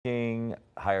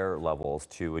higher levels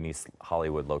to an East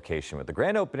Hollywood location with the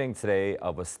grand opening today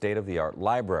of a state-of-the-art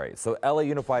library. So LA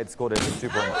Unified School District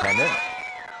Superintendent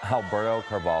Alberto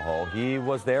Carvalho, he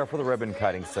was there for the ribbon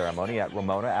cutting ceremony at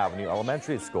Ramona Avenue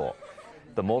Elementary School.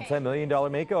 The multi-million-dollar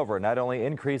makeover not only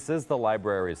increases the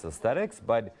library's aesthetics,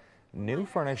 but new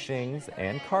furnishings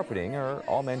and carpeting are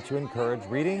all meant to encourage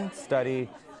reading, study,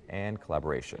 and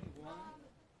collaboration.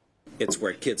 It's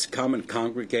where kids come and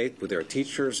congregate with their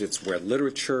teachers. It's where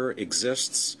literature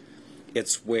exists.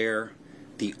 It's where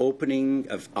the opening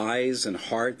of eyes and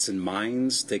hearts and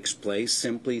minds takes place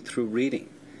simply through reading.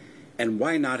 And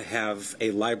why not have a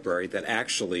library that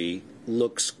actually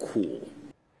looks cool?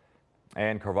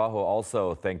 And Carvalho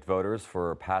also thanked voters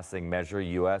for passing Measure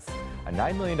US, a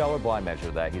 $9 million bond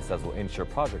measure that he says will ensure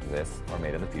projects like this are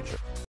made in the future.